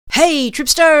Hey,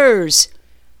 Tripsters!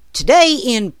 Today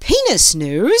in penis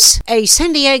news, a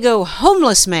San Diego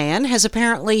homeless man has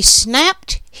apparently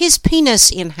snapped his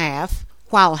penis in half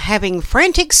while having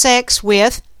frantic sex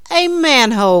with a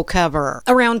manhole cover.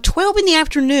 Around 12 in the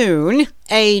afternoon,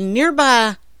 a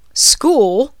nearby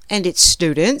school and its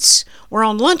students were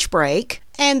on lunch break,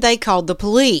 and they called the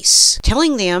police,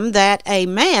 telling them that a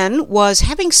man was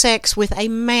having sex with a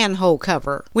manhole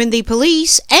cover. When the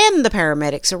police and the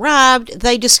paramedics arrived,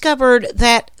 they discovered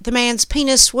that the man's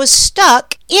penis was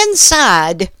stuck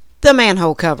inside the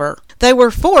manhole cover. They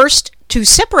were forced to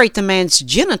separate the man's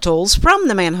genitals from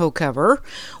the manhole cover,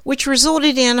 which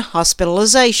resulted in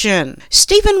hospitalization.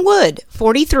 Stephen Wood,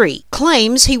 43,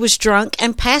 claims he was drunk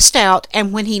and passed out,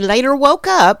 and when he later woke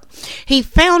up, he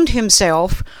found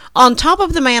himself on top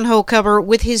of the manhole cover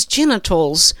with his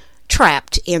genitals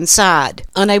trapped inside.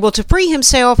 Unable to free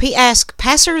himself, he asked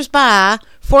passers-by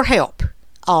for help.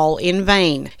 All in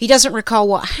vain. He doesn't recall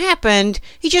what happened.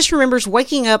 He just remembers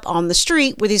waking up on the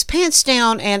street with his pants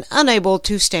down and unable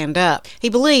to stand up. He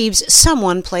believes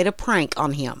someone played a prank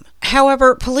on him.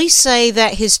 However, police say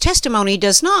that his testimony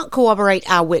does not corroborate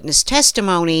eyewitness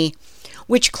testimony,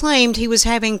 which claimed he was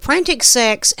having frantic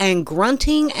sex and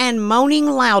grunting and moaning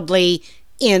loudly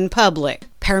in public.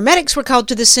 Paramedics were called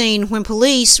to the scene when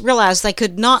police realized they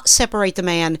could not separate the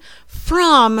man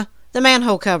from the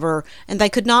manhole cover, and they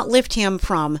could not lift him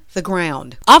from the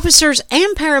ground. Officers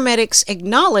and paramedics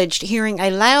acknowledged hearing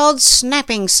a loud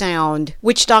snapping sound,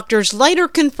 which doctors later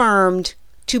confirmed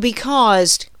to be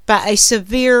caused by a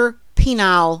severe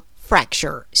penile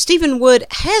fracture. Stephen Wood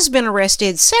has been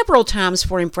arrested several times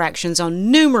for infractions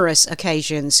on numerous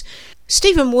occasions.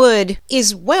 Stephen Wood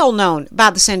is well known by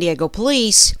the San Diego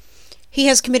police. He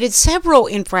has committed several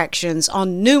infractions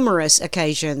on numerous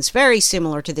occasions, very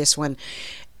similar to this one.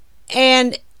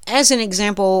 And as an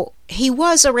example, he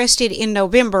was arrested in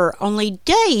November, only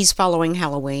days following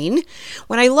Halloween,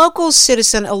 when a local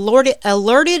citizen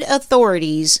alerted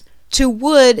authorities to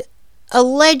Wood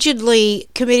allegedly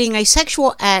committing a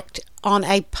sexual act on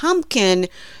a pumpkin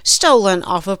stolen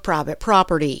off of private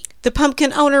property. The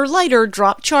pumpkin owner later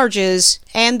dropped charges,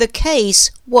 and the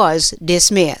case was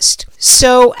dismissed.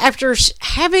 So after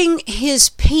having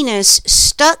his penis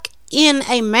stuck in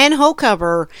a manhole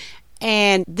cover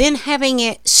and then having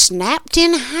it snapped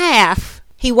in half,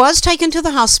 he was taken to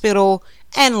the hospital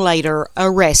and later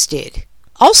arrested.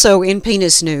 Also in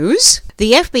penis news,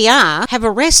 the FBI have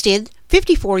arrested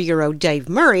 54-year-old Dave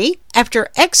Murray after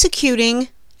executing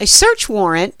a search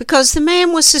warrant because the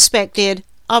man was suspected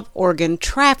of organ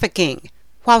trafficking.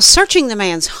 While searching the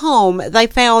man's home, they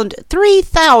found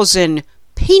 3,000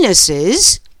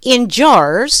 penises in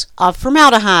jars of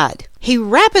formaldehyde. He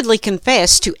rapidly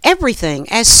confessed to everything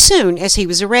as soon as he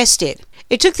was arrested.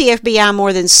 It took the FBI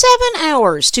more than 7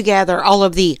 hours to gather all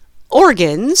of the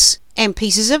organs and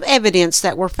pieces of evidence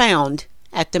that were found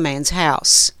at the man's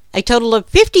house. A total of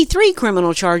 53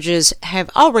 criminal charges have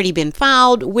already been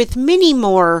filed, with many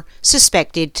more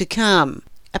suspected to come.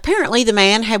 Apparently, the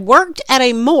man had worked at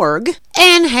a morgue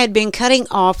and had been cutting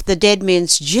off the dead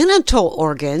men's genital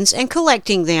organs and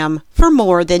collecting them for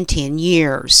more than 10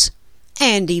 years.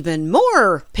 And even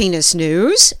more penis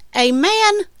news, a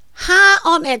man high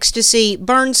on ecstasy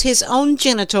burns his own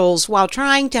genitals while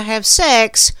trying to have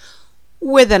sex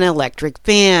with an electric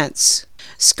fence.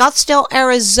 Scottsdale,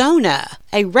 Arizona,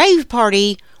 a rave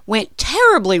party went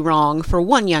terribly wrong for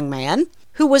one young man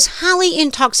who was highly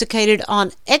intoxicated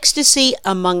on ecstasy,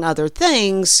 among other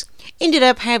things, ended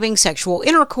up having sexual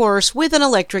intercourse with an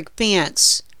electric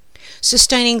fence,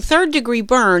 sustaining third-degree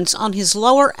burns on his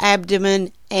lower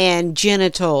abdomen and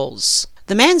genitals.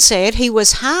 The man said he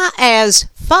was high as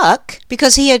fuck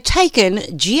because he had taken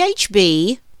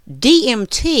GHB,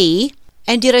 DMT,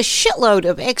 and did a shitload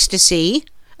of ecstasy,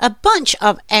 a bunch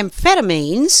of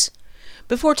amphetamines,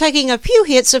 before taking a few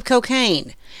hits of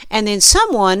cocaine, and then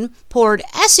someone poured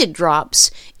acid drops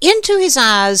into his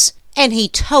eyes and he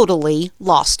totally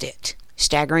lost it.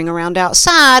 Staggering around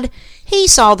outside, he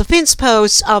saw the fence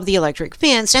posts of the electric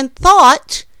fence and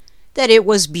thought that it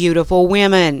was beautiful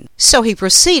women. So he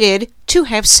proceeded to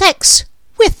have sex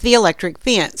with the electric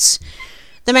fence.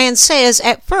 The man says,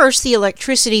 "At first, the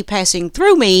electricity passing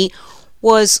through me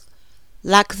was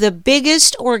like the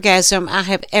biggest orgasm I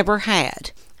have ever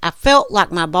had. I felt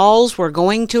like my balls were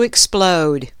going to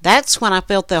explode. That's when I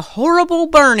felt the horrible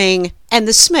burning and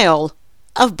the smell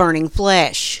of burning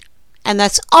flesh." And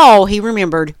that's all he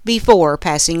remembered before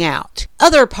passing out.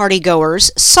 Other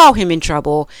partygoers saw him in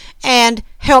trouble and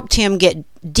helped him get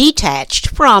detached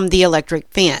from the electric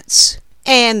fence.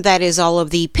 And that is all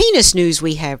of the penis news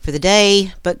we have for the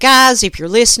day. But guys, if you're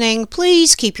listening,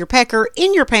 please keep your pecker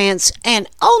in your pants and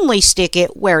only stick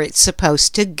it where it's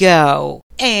supposed to go.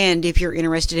 And if you're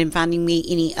interested in finding me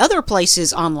any other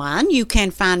places online, you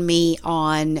can find me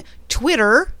on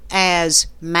Twitter as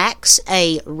Max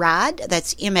A Ride.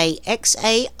 That's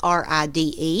MAXARIDE,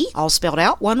 all spelled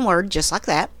out, one word, just like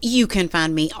that. You can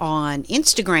find me on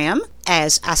Instagram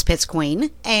as Ice Pets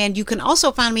Queen, and you can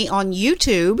also find me on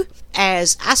YouTube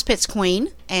as Ice Pets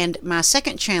Queen, and my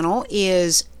second channel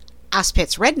is Ice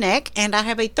Pets Redneck, and I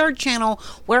have a third channel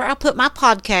where I put my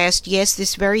podcast, yes,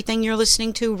 this very thing you're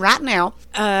listening to right now,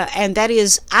 and that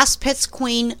is Ice Pets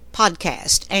Queen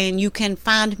Podcast, and you can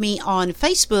find me on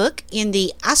Facebook in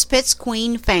the Ice Pets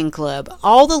Queen fan club.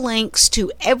 All the links to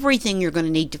everything you're going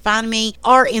to need to find me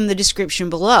are in the description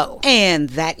below.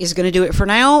 And that is going to do it for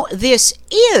now. This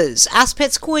is Ice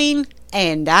Pets Queen,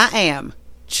 and I am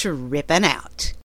tripping out.